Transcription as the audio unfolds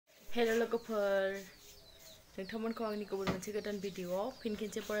Hello लोगोफोर नोंथांमोनखौ आंनि गुबुन मोनसे गोदान भिडिअआव फिन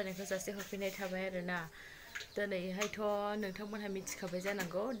खेनसे बरायनायखौ जासि हरफिननाय थाबाय आरोना दिनैहायथ' नोंथांमोनहा मिथिखाबाय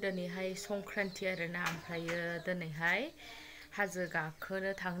जानांगौ दिनैहाय संक्रान्ति आरोना ओमफ्रायो दिनैहाय हाजो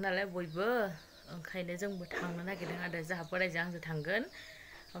गाखोनो थाङो नालाय बयबो ओंखायनो जोंबो थांनो नागिरदों आरो जोंहा बोरायजों आंजों थांगोन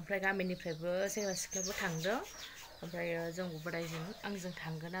ओमफ्राय गामिनिफ्रायबो सेंग्रा सिख्लाबो थांदों ओमफ्रायो जोंबो बोरायजों आंजों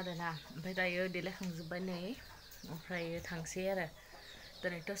थांगोन आरोना ओमफ्राय दायो देलायखांजोब्बाय नै ओमफ्रायो थांसै आरो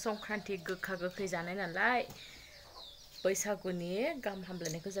दिनैथ' संक्रान्ति गोखा गोखै जानाय नालाय बैसागुनि गाहाम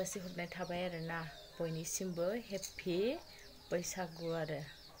हामलायनायखौ जासिहरनाय थाबाय आरोना बयनिसिमबो हेपि बैसागु आरो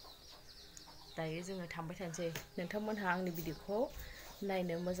दायो जोङो थांबाय थानोसै नोंथांमोनहा आंनि भिडिअखौ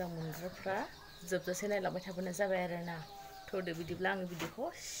नायनो मोजां मोनग्राफ्रा जोबजासे नायलांबाय थाबानो जाबाय आरोना थ'दो बिदिब्ला आंनि भिडिअखौ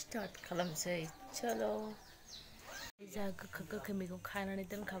स्टार्ट खालामसै चलो जा गोखा गोखै मैगं खानानै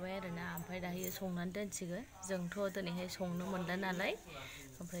दोनखाबाय आरोना ओमफ्राय दायो संनानै दोनसिगोन जोंथ' दिनैहाय संनो मोनला नालाय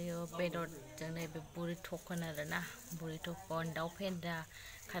ओमफ्रायो बेदरजों नैबे बुरि थखन आरोना बुरि थखन दाउ फेन्दा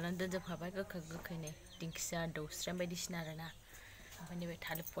खानानै दोनजोबखाबाय गोखा गोखैनो दिंखिया दौस्रेम बायदिसिना आरोना ओमफ्राय नैबे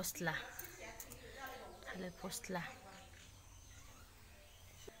थालिर फस्ला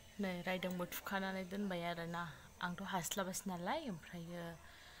नै रायदोंबो थुखानानै दोनबाय आरोना आंथ' हास्लाबासै नालाय ओमफ्रायो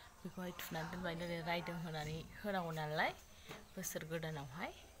बेखौहाय थुनानै दोनबाय दिनै रायदों होनानै होनांगौ नालाय बोसोर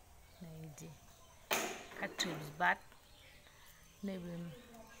गोदानावहाय नै बिदि खाथ्रि बिबार नैबे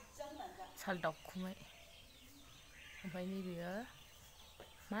साल दावखुमै ओमफ्राय नैबेयो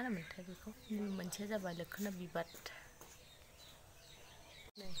मा होनोमोनथाय बेखौ मोनसेया जाबाय लोखोना बिबार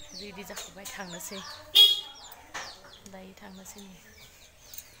नै रेडि जाखाबाय थांनोसै दायो थांनोसै नै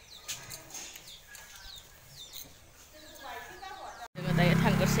जोङो दायो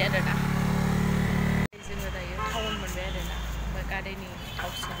थांगोरसै आरोना जोङो दायो टाउन मोनबाय आरोना ओमफ्राय गारिनि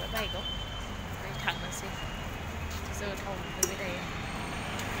थाव सोबाय बाइकआव ओमफ्राय थांनोसै जोङो टाउन मोनफैबाय दायो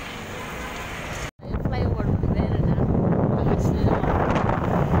फ्लाइअभार मोनबाय आरोना थांगासिनो दङ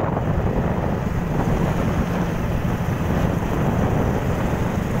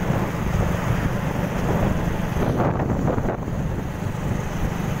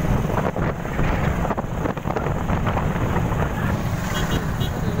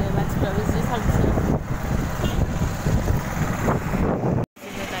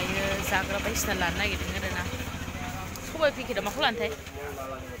जाग्रा बायदिसिना लानो नागिरदों आरोना सबाइ पेकेटआ माखौ लानोथाय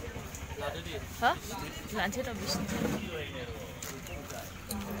हो लानोसै र' बिसिनिसै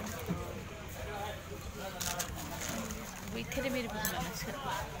बै थेरेमेरेफोरखौ लानांसिगोन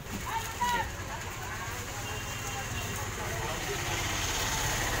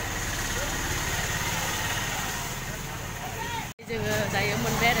जोङो दायो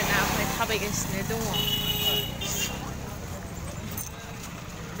मोनबाय आरोना ओमफ्राय थाबायगासिनो दङ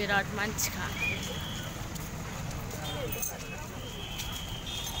बिराद मानसिखा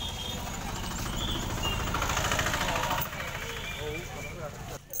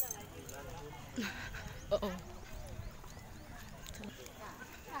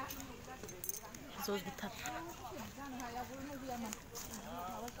ज'ज'थार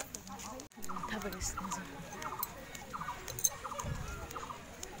थाबायगासिनो जों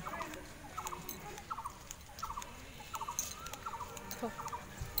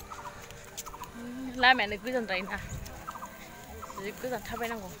लामायानो गोजानद्रायना जि गोजान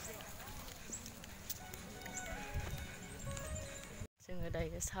थाबायनांगौ जोङो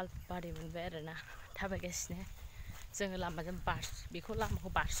दायो सालबारि मोनबाय आरोना थाबायगासिनो जोङो लामाजों बेखौ लामाखौ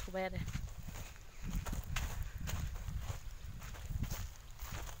बारस'बाय आरो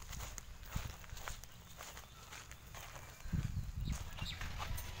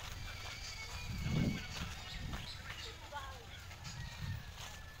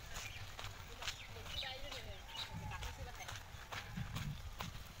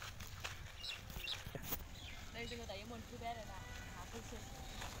जोङो दायो मोनफैबाय आरोना हाफैसै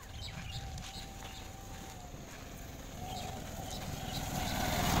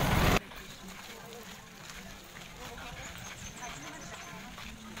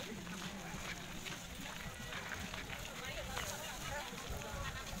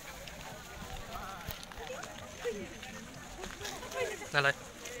Nalai.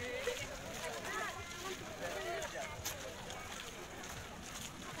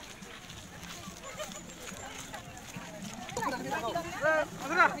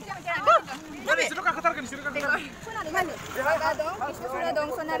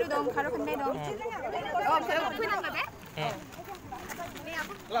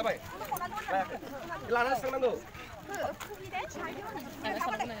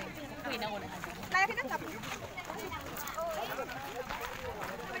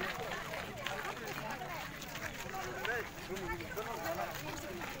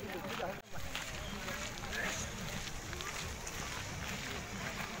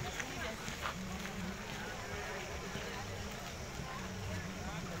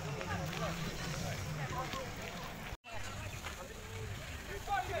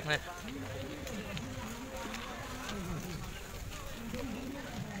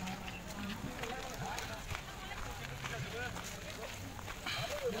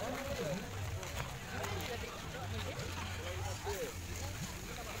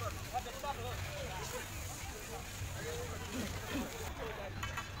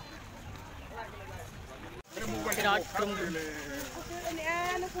 Birat kurung.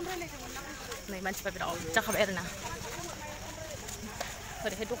 Nih mancipa birat. Cakap air na.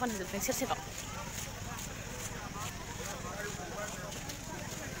 Pada itu kan hidup yang sirsi kok.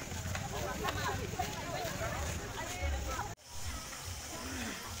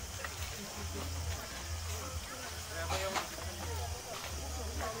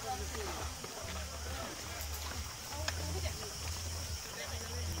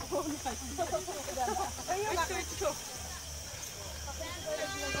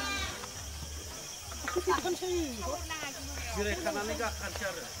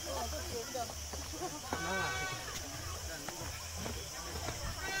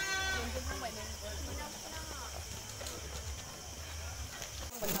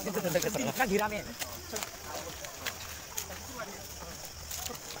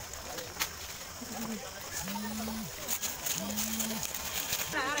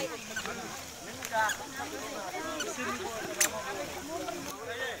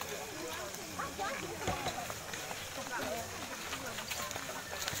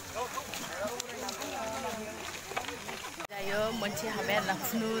 Ayo, monceh haber nak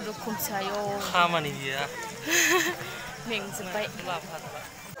funu rukum sayo. Kamani dia. Ming sampai.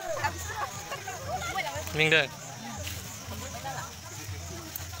 Ming dah.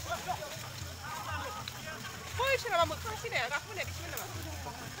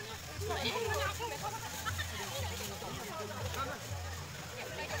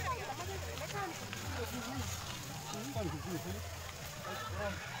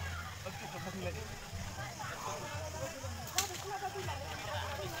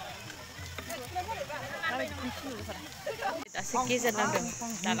 Asik geser nang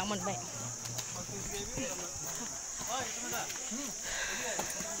dalang mwnbai.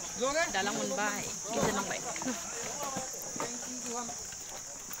 Dalang mwnbai, geser nang bai.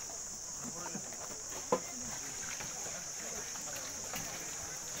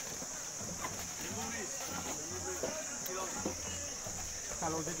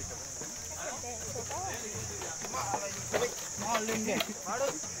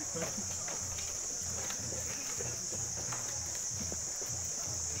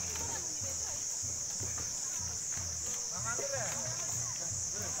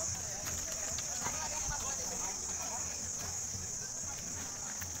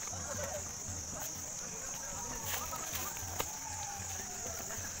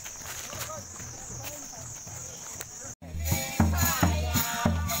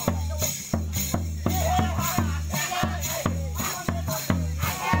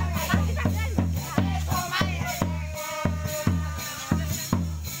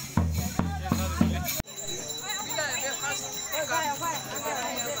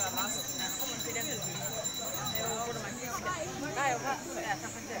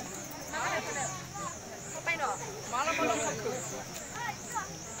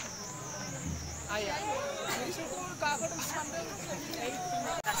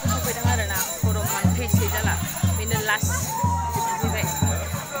 Sampai dengar na kurang mantis saja lah. Ini last.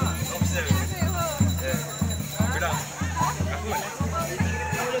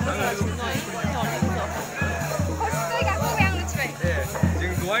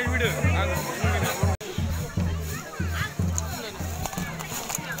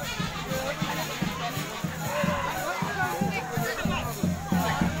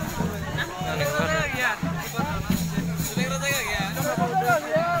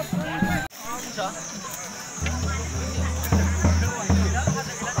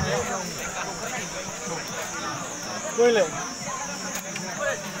 Boleh.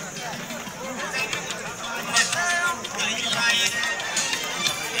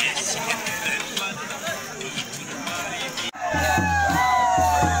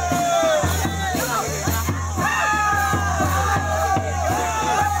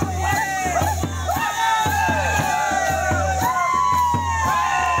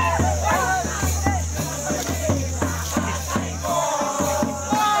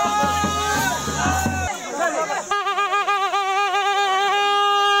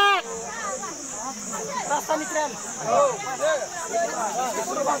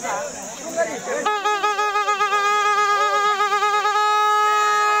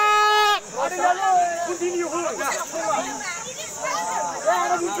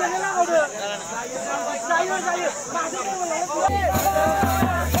 Saya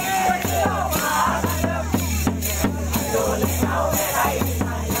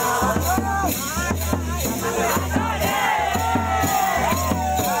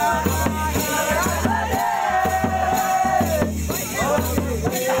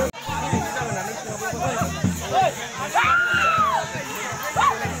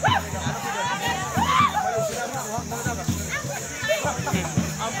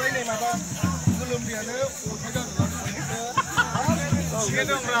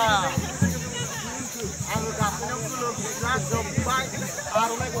आंरा आङो गाखोनायाव गोलोम गस्ला जोमबाय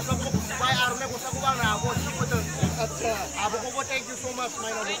आर'नाइ गस्लाखौ फुबाय आर'नाइ गस्लाखौ आंनो आब'आ सि होदों आच्छा आब'खौबो थेंक इउ स' माच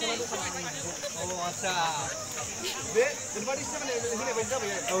माइनाव दख'ना दखान औ आच्छा बे इनभाइटेसन होनाय बायदि जाबाय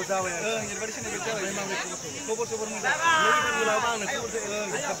औ जाबाय इनभाइटेसन होनाय बायदि जाबाय खबर सबर मोजां लोगोफोर लाबा आंनो खबर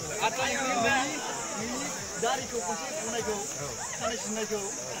आच्छा नोंनि दारिखौ खनसे खनायखौ खानाय सिननायखौ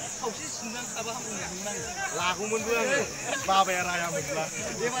खावसे सिननानै थाबा हामगौमोन आङो लागौमोनबो आङो बाबाया रायामोनब्ला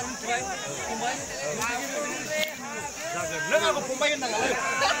एबार मिथिबाय फंबाय जागोन नों आंखौ फंबाय होननाङालै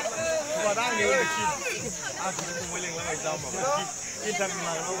होमबा दा आंनि उन्दैसिन आंखौ फंबाय लेंलाबाय जाम्बा इन्टारभिउ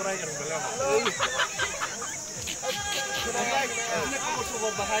लाग्राबो रायगोन मोनलाय आंहा खबर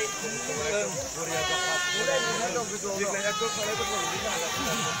सबर बाहाय बरिया देग्लाय एकदम सालायफोर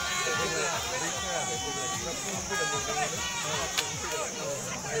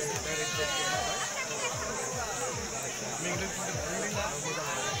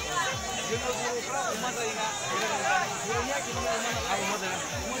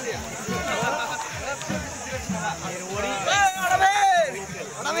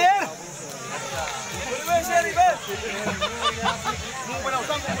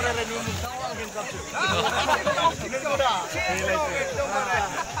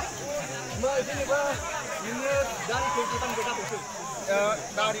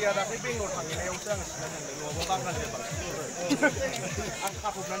दारिया दाख्लै बेंगलर थांनायावसो आं सिनाय मोनदों नङाबा बांगालि आं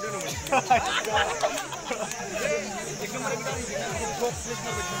खाफबनानै दोनोमोन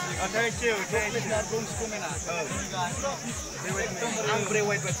आं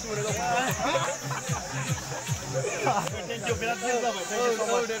ब्रेवाइट बायदिसो मोनो गावखौ बिराद जेल जाबाय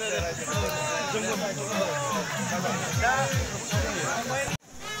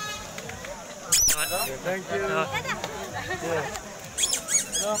Thank you. Yeah.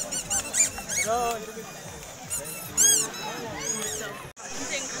 Hello. Hello.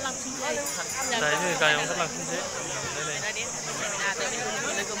 Đấy gayong rất là không dễ.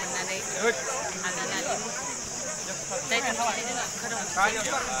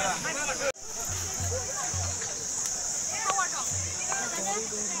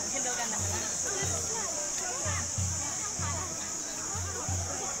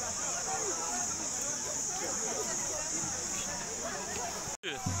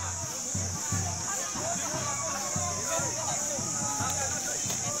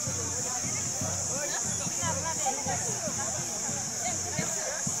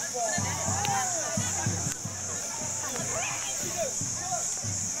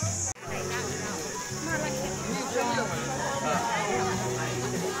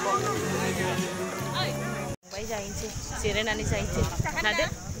 जाहैनोसै जिरायनानै जाहैनोसै लादो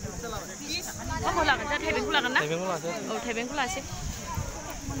माखौ लागोन जा थाइबेंखौ लागोन ना औ थाइबेंखौ लासै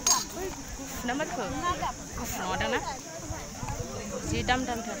गुफुर ना मारखो गुफुर नङादां ना जि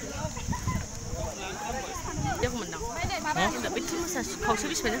दामथार जागौमोनदां बे थुमुसा खावसे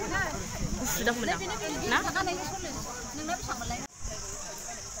बेसेबां जाखो गुफुर जागौमोनदां ना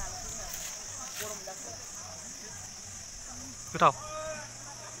गोथाव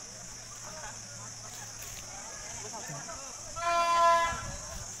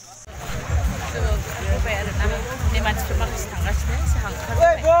मानसिफोर माखासे थांगासिनो जोंहा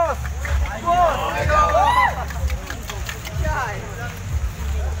ओंखारबाय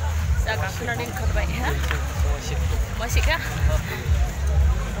जा गाखोनानै ओंखारबाय अमा सेका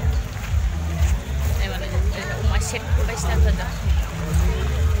अमा सेक बायदिसिना जादों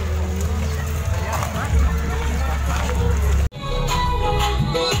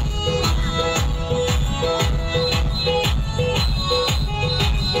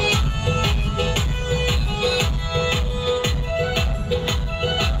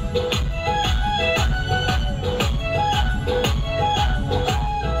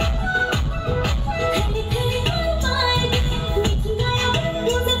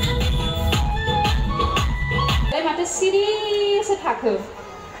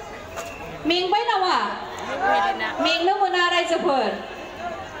मेंबाय नामा मेंनो मोना रायजोफोर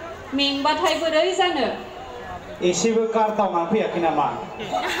मेंबाथाय बोरै जानो एसेबो कार दावनानै फैयाखै नामा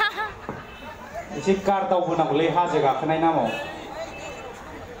एसे कार दावबोनांगौलै हाजो गाखोनाय नामाव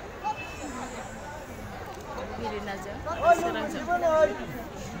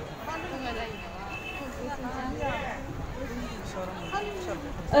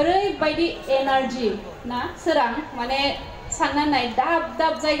ओरैबायदि एनार्जि ना सोरां माने सानना नाय दाब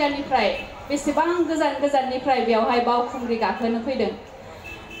दाब जायगानिफ्राय बेसेबां गोजान गोजाननिफ्राय बेयावहाय बावखुंग्रि गाखोनो फैदों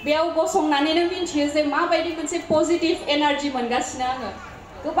बेयाव गसंनानैनो मिन्थियो जे माबायदि मोनसे पजिटिभ एनार्जि मोनगासिनो आङो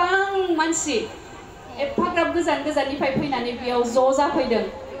गोबां मानसि एफाग्राब गोजान गोजाननिफ्राय फैनानै बेयाव ज' जाफैदों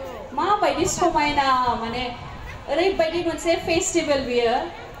माबायदि समायना माने ओरैबायदि मोनसे फेस्टिभेल बियो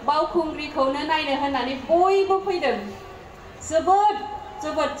बावखुंग्रिखौनो नायनो होननानै बयबो फैदों जोबोद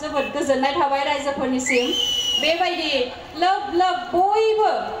जोबोद जोबोद गोजोननाय थाबाय रायजोफोरनिसिम बेबायदि लोब लोब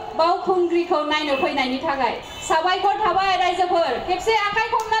बयबो बावखुंग्रिखौ नायनो फैनायनि थाखाय साबायखर थाबाय रायजोफोर खेबसे आखाइ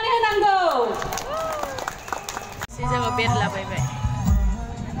खबनानै होनांगौ जोङो बेरलाबायबाय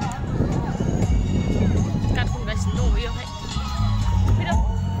गारखनगासिनो दङ बेयावहाय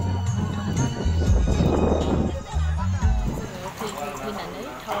फैनानै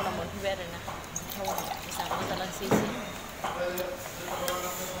टाउनाव मोनफैबाय आरोना टाउनाव जाग्रा जालांसै एसे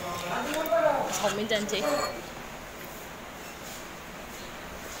चावमिन जानोसै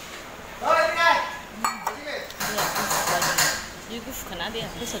बे गुफुरखाना दैया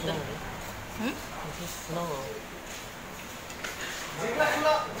फोसाबदों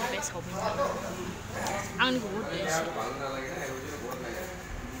बे चावमिन आंनिखौ हरदो एसे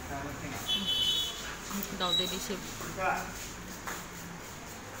दाउदै दैसे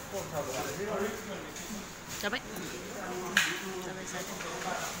जाबाय जाबाय जादों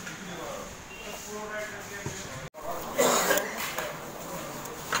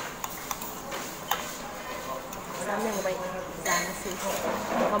जानांबाय जानोसै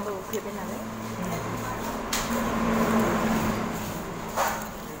ओंखामबो उखैबाय नालाय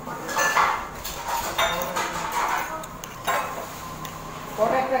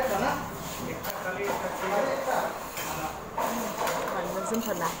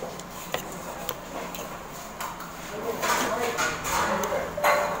Sempurna.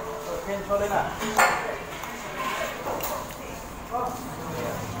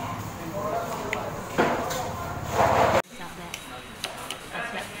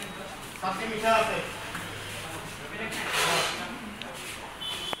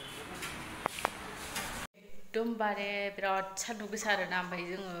 एकदमबारे बिराद सान्दुं गोसा आरोना ओमफ्राय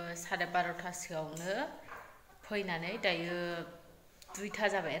जोङो 12:30सोआवनो फैनानै दायो 2टा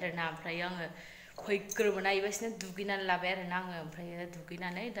जाबाय आरोना ओमफ्राय आङो फैग्रोमोना इबासिनो दुगैनानै लाबाय आरोना आङो ओमफ्राय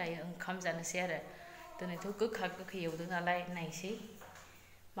दुगैनानै दायो ओंखाम जानोसै आरो दिनैथ' गोखा गोखै एवदों नालाय नायसै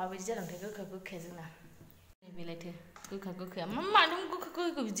माबायदि जादोंथाय गोखा गोखैया जोंना नैबेलायथो गोखा गोखैया मानो गोखा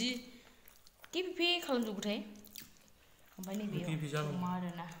गोखैखौ बिदि गेफे खालामजोबोथाय ओमफ्राय नैबेयाव अमा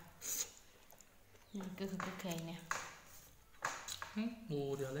आरोना गोखा गोखैयानो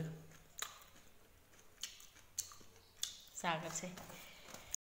बरियालै जागोनसै